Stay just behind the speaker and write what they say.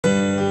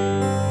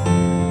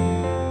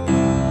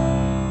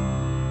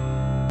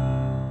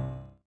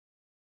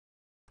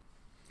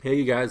Hey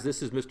you guys,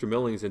 this is Mr.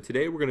 Millings, and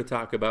today we're going to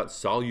talk about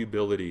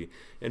solubility.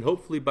 And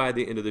hopefully by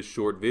the end of this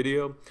short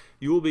video,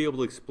 you will be able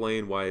to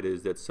explain why it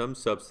is that some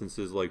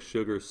substances like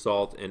sugar,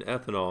 salt, and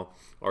ethanol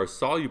are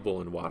soluble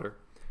in water,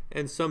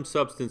 and some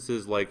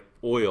substances like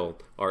oil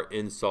are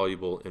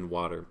insoluble in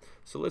water.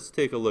 So let's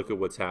take a look at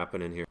what's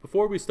happening here.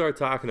 Before we start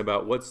talking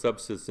about what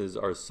substances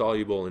are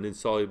soluble and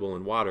insoluble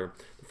in water,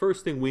 the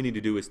first thing we need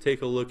to do is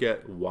take a look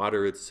at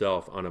water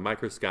itself on a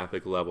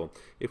microscopic level.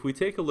 If we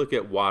take a look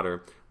at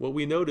water, what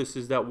we notice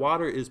is that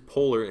water is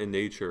polar in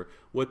nature.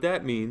 What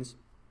that means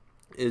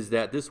is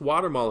that this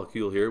water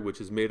molecule here, which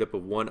is made up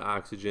of one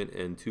oxygen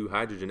and two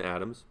hydrogen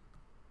atoms,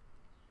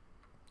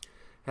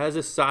 has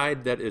a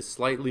side that is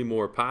slightly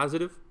more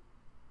positive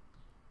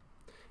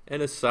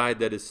and a side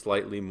that is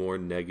slightly more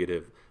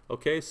negative.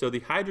 Okay, so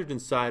the hydrogen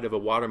side of a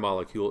water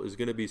molecule is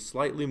going to be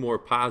slightly more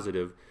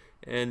positive,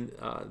 and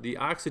the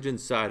oxygen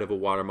side of a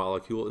water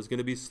molecule is going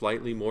to be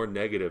slightly more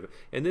negative.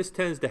 And this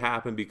tends to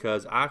happen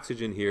because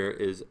oxygen here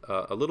is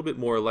a little bit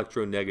more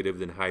electronegative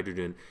than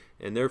hydrogen,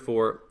 and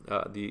therefore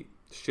the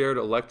shared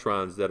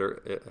electrons that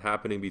are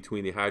happening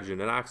between the hydrogen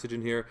and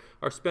oxygen here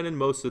are spending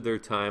most of their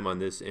time on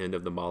this end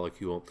of the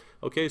molecule.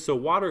 Okay, so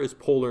water is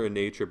polar in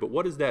nature, but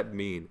what does that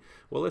mean?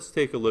 Well, let's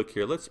take a look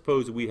here. Let's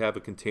suppose we have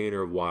a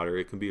container of water.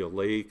 It can be a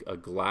lake, a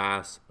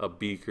glass, a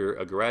beaker,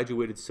 a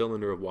graduated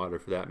cylinder of water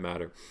for that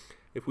matter.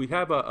 If we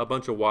have a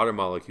bunch of water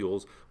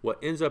molecules, what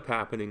ends up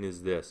happening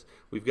is this.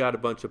 We've got a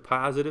bunch of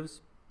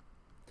positives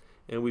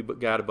and we've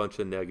got a bunch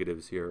of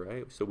negatives here,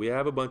 right? So we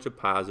have a bunch of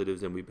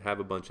positives and we have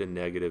a bunch of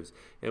negatives.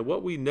 And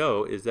what we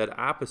know is that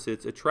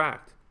opposites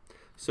attract.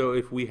 So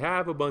if we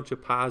have a bunch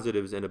of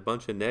positives and a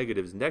bunch of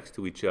negatives next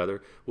to each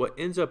other, what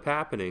ends up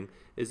happening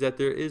is that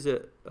there is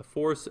a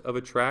force of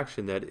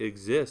attraction that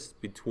exists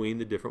between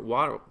the different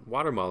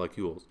water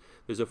molecules.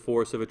 There's a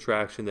force of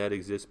attraction that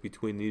exists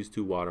between these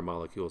two water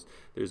molecules.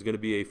 There's going to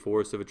be a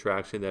force of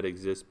attraction that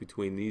exists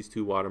between these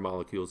two water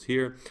molecules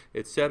here,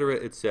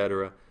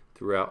 etc.,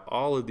 throughout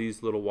all of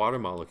these little water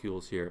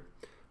molecules here.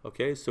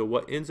 Okay, so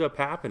what ends up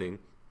happening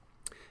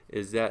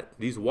is that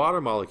these water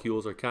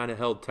molecules are kind of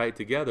held tight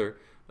together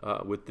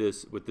with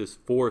this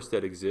force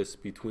that exists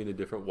between the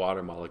different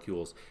water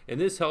molecules. And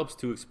this helps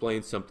to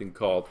explain something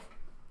called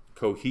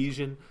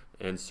cohesion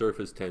and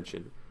surface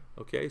tension.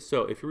 Okay,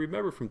 so if you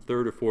remember from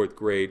 3rd or 4th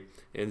grade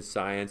in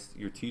science,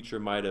 your teacher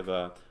might have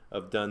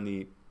done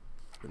the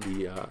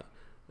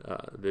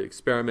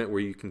experiment where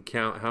you can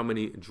count how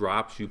many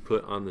drops you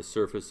put on the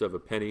surface of a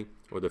penny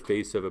or the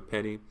face of a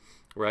penny,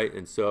 right?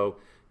 And so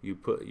you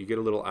get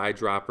a little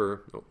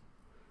eyedropper,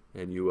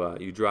 and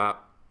you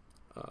drop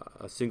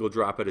a single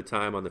drop at a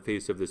time on the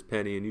face of this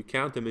penny, and you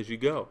count them as you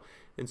go.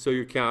 And so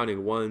you're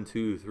counting 1,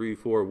 2, 3,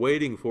 4,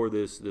 waiting for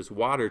this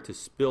water to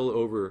spill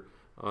over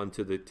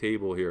onto the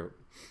table here,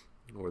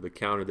 or the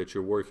counter that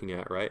you're working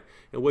at, right?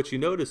 And what you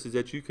notice is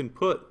that you can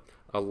put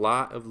a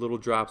lot of little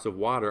drops of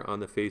water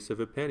on the face of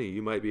a penny.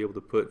 You might be able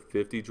to put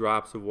 50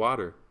 drops of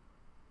water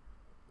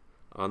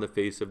on the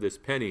face of this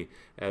penny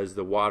as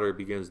the water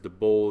begins to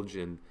bulge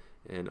and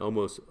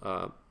almost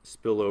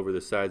spill over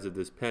the sides of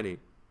this penny.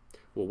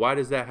 Well, why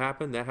does that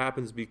happen? That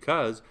happens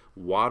because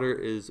water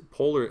is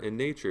polar in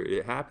nature.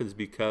 It happens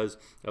because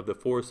of the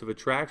force of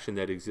attraction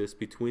that exists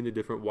between the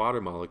different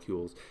water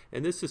molecules.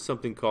 And this is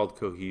something called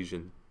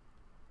cohesion.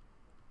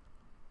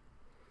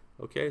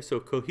 Okay,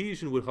 so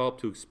cohesion would help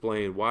to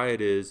explain why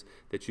it is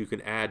that you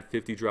can add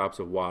 50 drops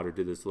of water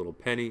to this little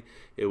penny.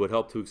 It would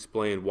help to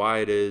explain why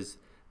it is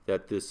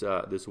that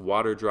this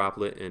water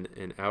droplet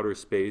in outer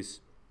space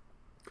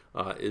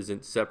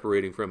isn't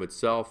separating from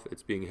itself.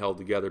 It's being held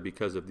together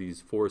because of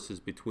these forces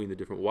between the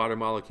different water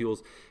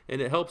molecules. And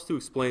it helps to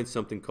explain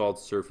something called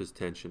surface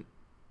tension.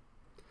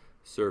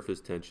 Surface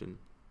tension.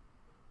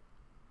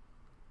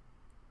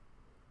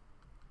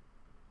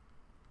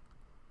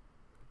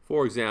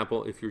 For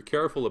example, if you're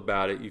careful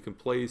about it, you can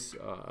place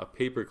a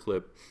paper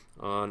clip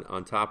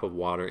on top of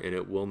water and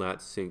it will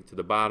not sink to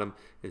the bottom.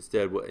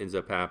 Instead, what ends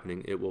up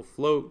happening, it will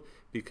float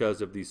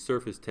because of the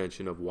surface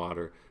tension of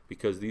water,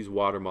 because these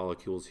water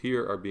molecules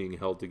here are being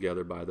held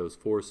together by those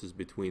forces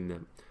between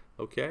them.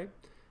 Okay?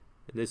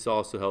 And this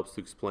also helps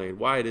to explain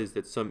why it is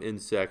that some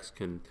insects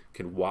can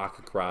walk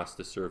across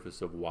the surface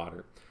of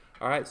water.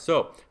 Alright,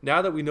 so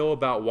now that we know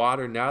about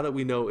water, now that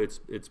we know it's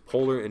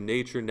polar in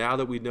nature, now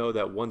that we know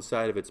that one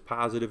side of it's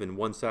positive and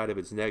one side of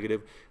it's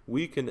negative,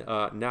 we can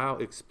now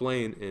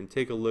explain and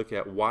take a look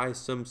at why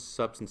some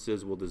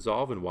substances will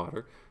dissolve in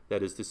water.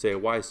 That is to say,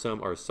 why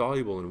some are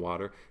soluble in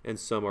water and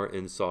some are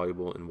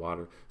insoluble in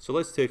water. So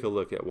let's take a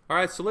look at.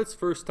 Alright, so let's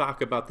first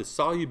talk about the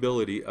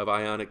solubility of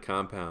ionic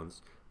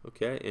compounds,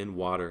 okay, in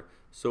water.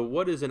 So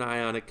what is an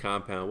ionic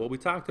compound? Well, we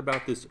talked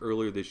about this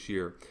earlier this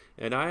year.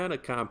 An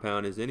ionic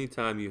compound is any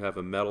time you have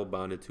a metal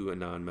bonded to a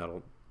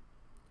nonmetal,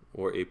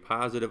 or a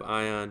positive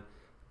ion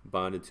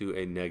bonded to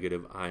a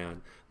negative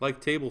ion,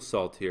 like table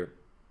salt here.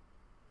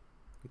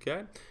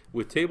 Okay,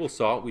 with table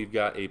salt, we've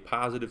got a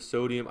positive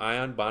sodium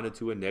ion bonded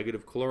to a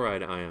negative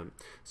chloride ion.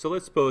 So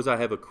let's suppose I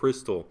have a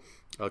crystal,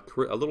 a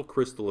little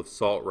crystal of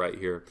salt right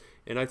here,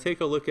 and I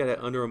take a look at it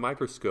under a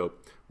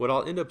microscope. What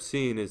I'll end up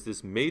seeing is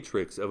this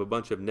matrix of a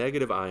bunch of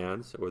negative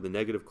ions, or the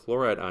negative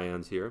chloride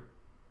ions here,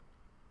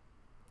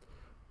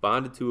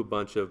 bonded to a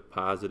bunch of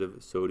positive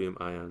sodium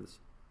ions.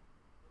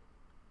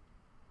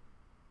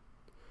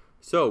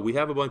 So we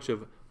have a bunch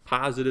of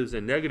positives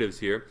and negatives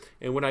here,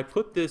 and when I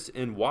put this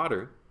in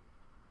water,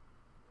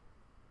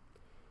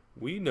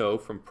 we know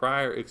from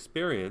prior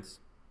experience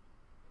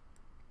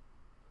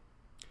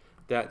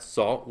that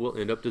salt will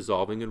end up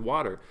dissolving in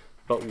water.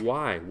 But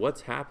why?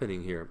 What's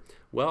happening here?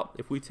 Well,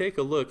 if we take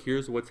a look,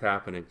 here's what's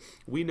happening.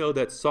 We know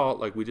that salt,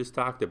 like we just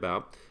talked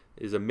about,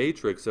 is a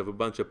matrix of a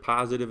bunch of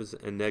positives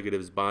and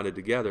negatives bonded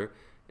together.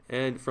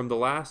 And from the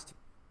last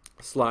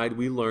slide,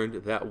 we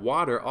learned that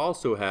water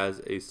also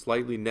has a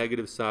slightly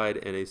negative side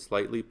and a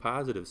slightly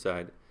positive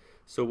side.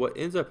 So what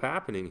ends up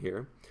happening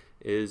here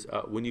is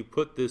when you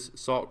put this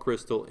salt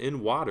crystal in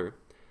water,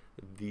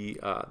 the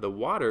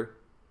water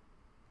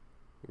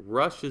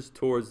rushes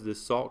towards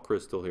this salt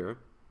crystal here,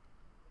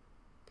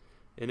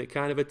 and it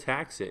kind of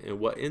attacks it.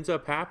 And what ends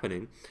up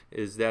happening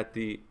is that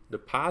the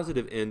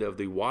positive end of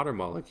the water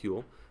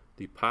molecule,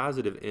 the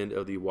positive end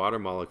of the water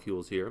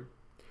molecules here,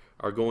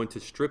 are going to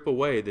strip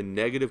away the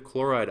negative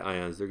chloride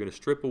ions. They're going to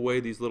strip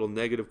away these little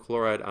negative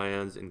chloride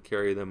ions and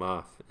carry them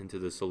off into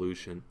the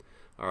solution.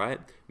 All right.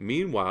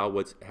 Meanwhile,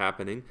 what's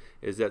happening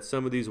is that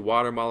some of these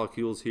water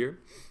molecules here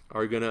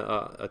are going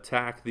to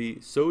attack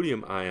the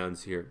sodium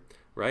ions here,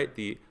 right?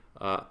 The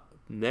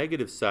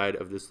negative side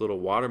of this little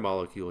water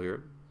molecule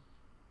here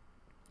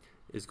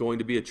is going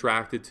to be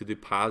attracted to the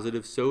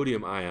positive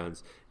sodium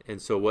ions.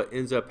 And so what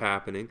ends up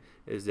happening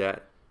is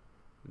that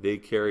they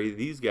carry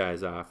these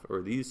guys off,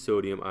 or these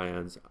sodium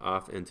ions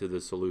off into the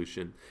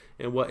solution.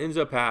 And what ends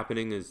up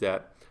happening is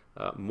that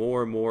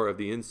more and more of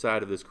the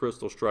inside of this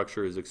crystal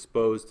structure is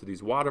exposed to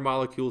these water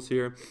molecules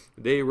here.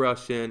 They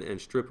rush in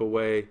and strip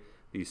away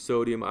the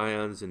sodium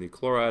ions and the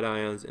chloride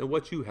ions, and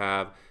what you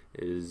have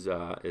is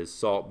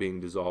salt being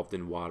dissolved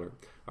in water.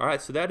 All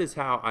right, so that is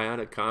how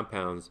ionic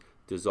compounds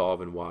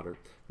dissolve in water.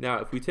 Now,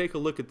 if we take a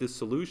look at this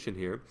solution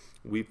here,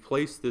 we've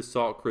placed this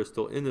salt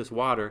crystal in this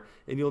water,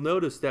 and you'll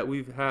notice that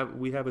we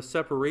have a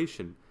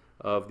separation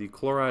of the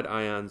chloride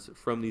ions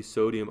from the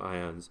sodium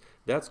ions.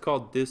 That's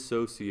called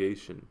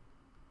dissociation.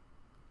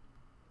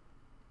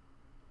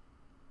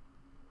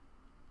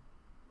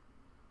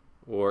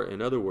 Or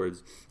in other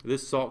words,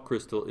 this salt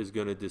crystal is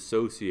going to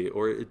dissociate,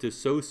 or it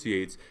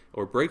dissociates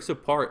or breaks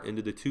apart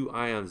into the two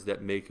ions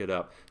that make it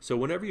up. So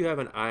whenever you have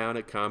an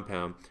ionic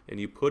compound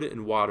and you put it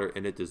in water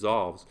and it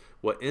dissolves,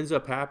 what ends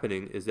up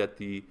happening is that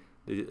the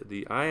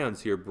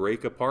ions here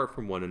break apart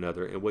from one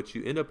another, and what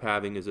you end up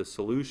having is a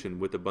solution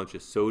with a bunch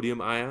of sodium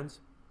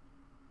ions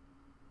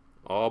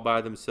all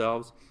by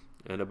themselves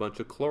and a bunch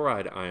of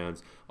chloride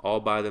ions all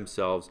by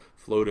themselves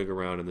floating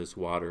around in this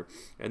water.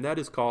 And that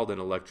is called an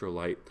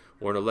electrolyte,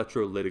 or an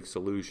electrolytic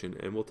solution,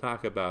 and we'll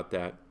talk about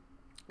that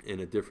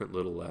in a different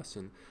little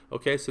lesson.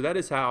 Okay, so that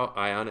is how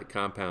ionic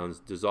compounds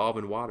dissolve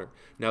in water.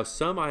 Now,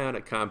 some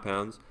ionic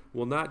compounds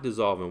will not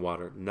dissolve in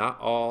water. Not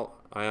all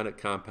ionic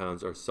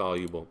compounds are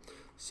soluble.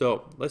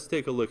 So let's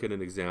take a look at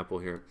an example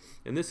here.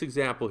 In this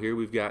example here,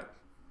 we've got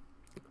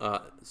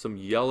some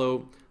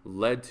yellow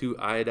lead 2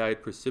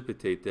 iodide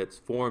precipitate that's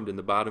formed in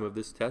the bottom of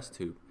this test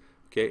tube.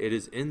 Okay, it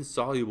is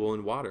insoluble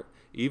in water.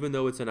 Even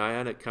though it's an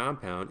ionic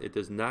compound, it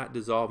does not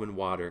dissolve in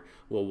water.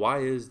 Well, why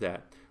is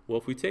that? Well,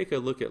 if we take a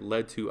look at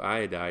lead 2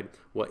 iodide,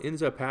 what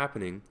ends up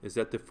happening is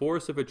that the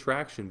force of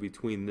attraction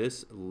between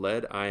this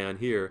lead ion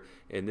here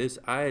and this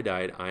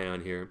iodide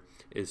ion here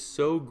is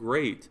so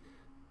great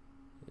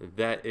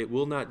that it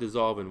will not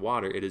dissolve in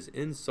water. It is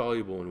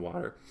insoluble in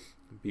water,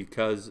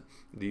 because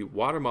the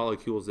water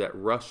molecules that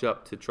rush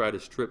up to try to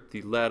strip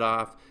the lead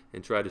off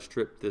and try to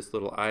strip this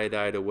little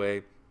iodide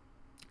away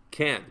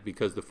can't,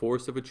 because the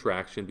force of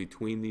attraction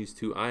between these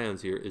two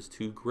ions here is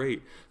too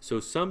great. So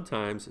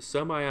sometimes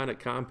some ionic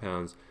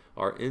compounds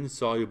are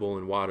insoluble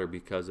in water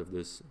because of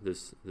this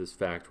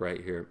fact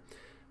right here.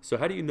 So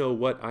how do you know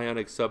what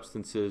ionic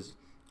substances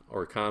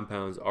or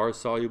compounds are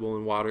soluble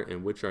in water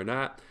and which are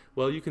not?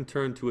 Well, you can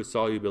turn to a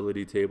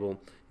solubility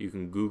table. You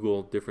can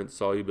Google different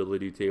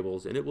solubility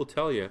tables, and it will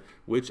tell you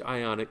which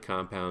ionic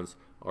compounds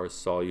are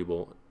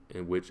soluble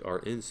and which are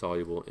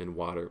insoluble in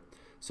water.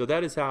 So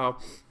that is how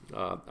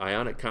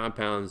ionic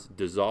compounds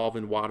dissolve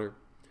in water,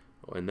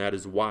 and that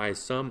is why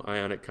some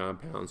ionic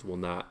compounds will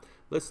not.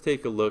 Let's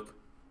take a look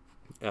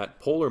at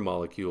polar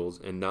molecules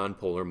and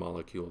nonpolar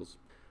molecules.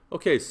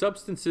 Okay,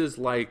 substances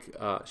like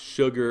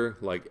sugar,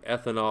 like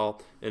ethanol,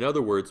 in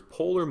other words,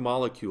 polar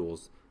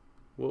molecules.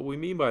 What we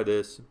mean by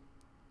this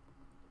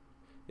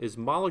is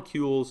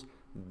molecules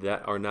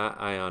that are not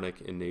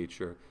ionic in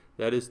nature.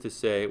 That is to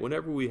say,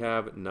 whenever we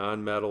have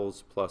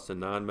nonmetals plus a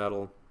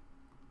nonmetal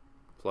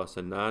plus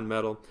a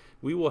nonmetal,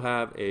 we will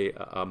have a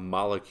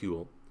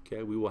molecule.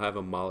 Okay, we will have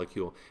a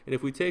molecule. And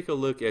if we take a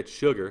look at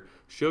sugar,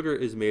 sugar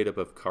is made up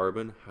of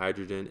carbon,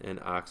 hydrogen, and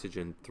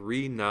oxygen,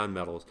 3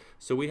 nonmetals.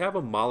 So we have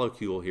a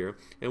molecule here,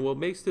 and what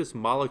makes this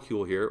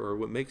molecule here, or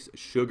what makes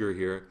sugar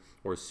here,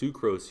 or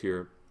sucrose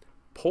here,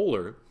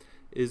 polar,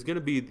 is going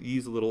to be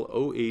these little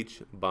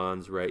OH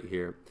bonds right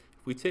here.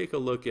 If we take a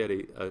look at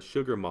a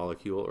sugar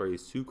molecule or a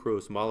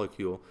sucrose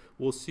molecule,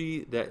 we'll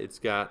see that it's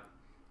got,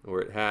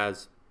 or it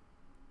has,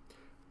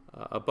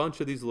 a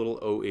bunch of these little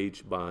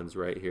OH bonds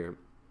right here.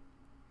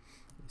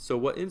 So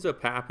what ends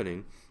up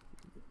happening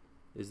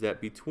is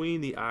that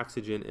between the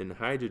oxygen and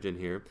hydrogen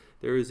here,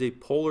 there is a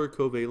polar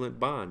covalent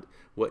bond.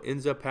 What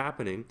ends up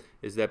happening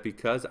is that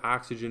because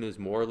oxygen is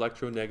more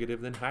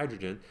electronegative than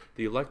hydrogen,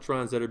 the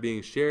electrons that are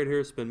being shared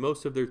here spend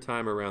most of their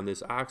time around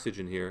this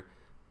oxygen here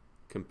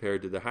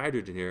compared to the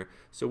hydrogen here.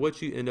 So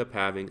what you end up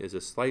having is a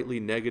slightly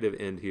negative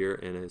end here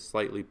and a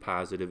slightly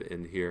positive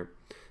end here.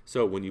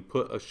 So when you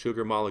put a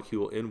sugar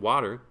molecule in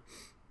water,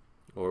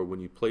 or when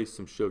you place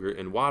some sugar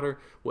in water,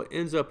 what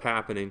ends up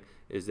happening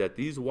is that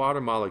these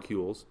water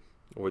molecules,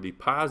 or the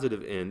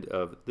positive end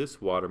of this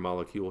water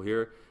molecule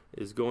here,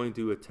 is going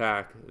to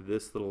attack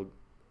this little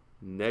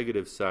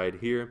negative side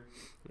here,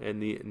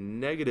 and the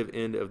negative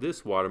end of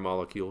this water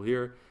molecule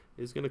here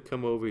is going to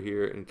come over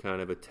here and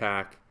kind of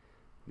attack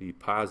the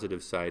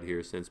positive side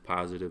here, since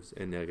positives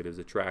and negatives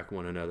attract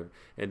one another,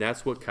 and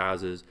that's what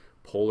causes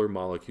polar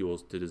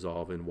molecules to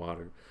dissolve in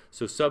water.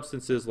 So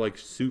substances like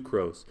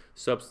sucrose,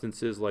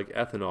 substances like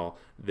ethanol,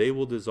 they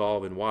will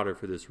dissolve in water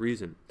for this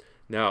reason.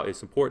 Now,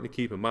 it's important to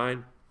keep in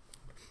mind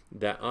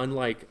that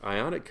unlike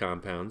ionic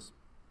compounds,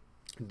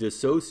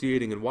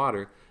 dissociating in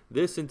water,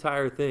 this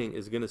entire thing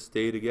is going to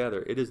stay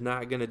together. It is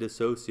not going to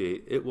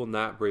dissociate. It will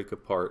not break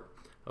apart.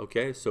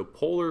 Okay, so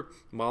polar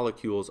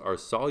molecules are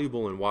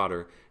soluble in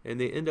water, and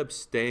they end up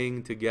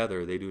staying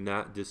together. They do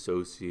not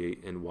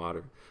dissociate in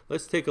water.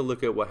 Let's take a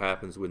look at what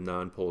happens with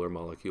nonpolar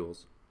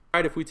molecules. All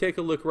right, if we take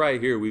a look right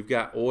here, we've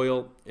got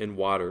oil and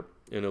water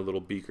in a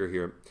little beaker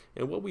here.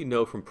 And what we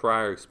know from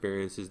prior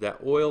experience is that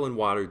oil and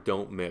water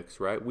don't mix,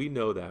 right? We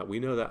know that. We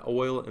know that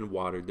oil and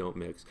water don't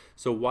mix.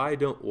 So why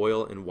don't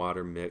oil and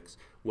water mix?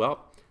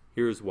 Well,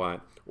 here's why.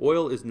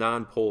 Oil is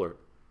nonpolar.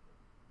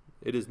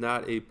 It is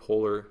not a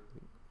polar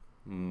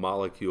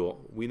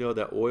molecule. We know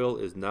that oil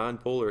is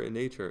nonpolar in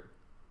nature.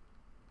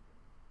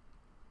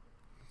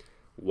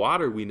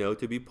 Water we know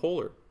to be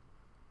polar.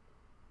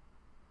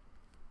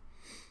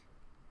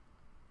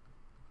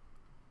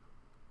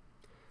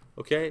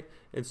 Okay,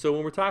 and so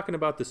when we're talking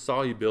about the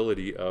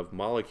solubility of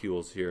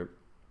molecules here,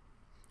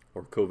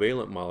 or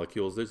covalent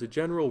molecules, there's a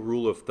general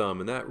rule of thumb,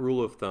 and that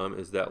rule of thumb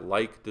is that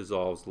like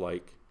dissolves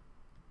like.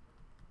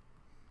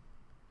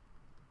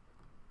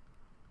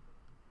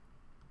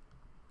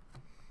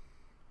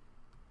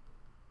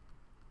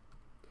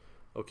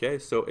 Okay,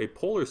 so a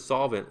polar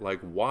solvent like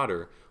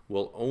water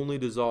will only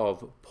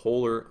dissolve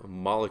polar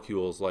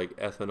molecules like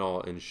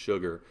ethanol and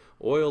sugar.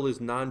 Oil is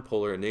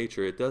nonpolar in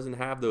nature. It doesn't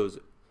have those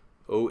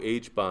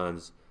OH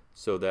bonds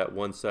so that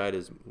one side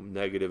is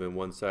negative and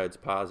one side's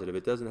positive.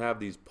 It doesn't have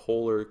these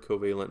polar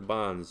covalent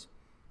bonds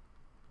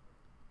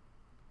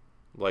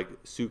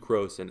like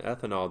sucrose and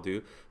ethanol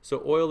do.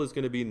 So oil is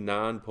going to be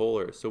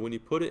nonpolar. So when you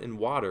put it in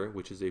water,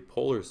 which is a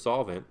polar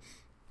solvent,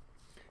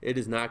 it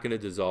is not going to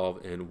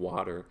dissolve in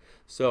water.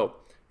 So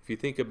if you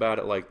think about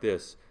it like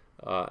this,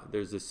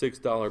 there's a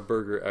 $6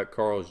 burger at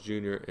Carl's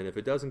Jr., and if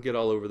it doesn't get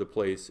all over the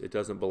place, it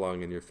doesn't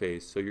belong in your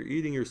face. So you're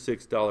eating your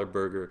 $6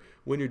 burger.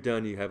 When you're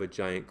done, you have a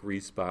giant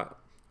grease spot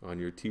on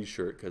your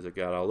t-shirt because it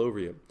got all over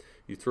you.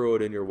 You throw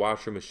it in your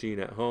washer machine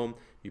at home,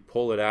 you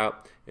pull it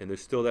out, and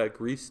there's still that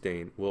grease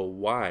stain. Well,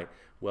 why?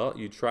 Well,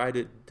 you try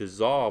to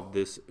dissolve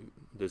this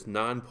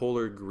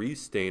nonpolar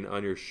grease stain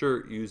on your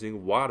shirt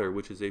using water,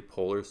 which is a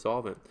polar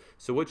solvent.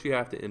 So what you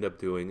have to end up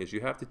doing is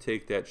you have to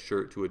take that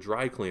shirt to a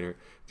dry cleaner.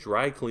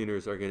 Dry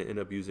cleaners are going to end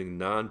up using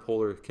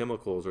nonpolar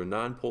chemicals or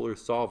nonpolar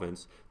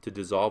solvents to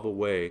dissolve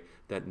away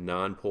that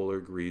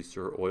nonpolar grease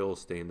or oil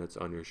stain that's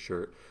on your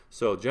shirt.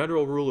 So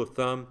general rule of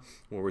thumb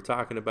when we're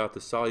talking about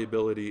the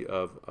solubility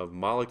of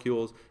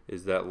molecules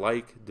is that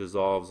like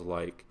dissolves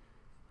like.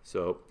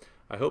 So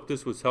I hope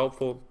this was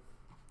helpful.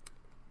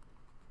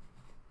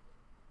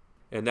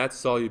 And that's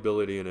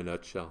solubility in a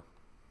nutshell.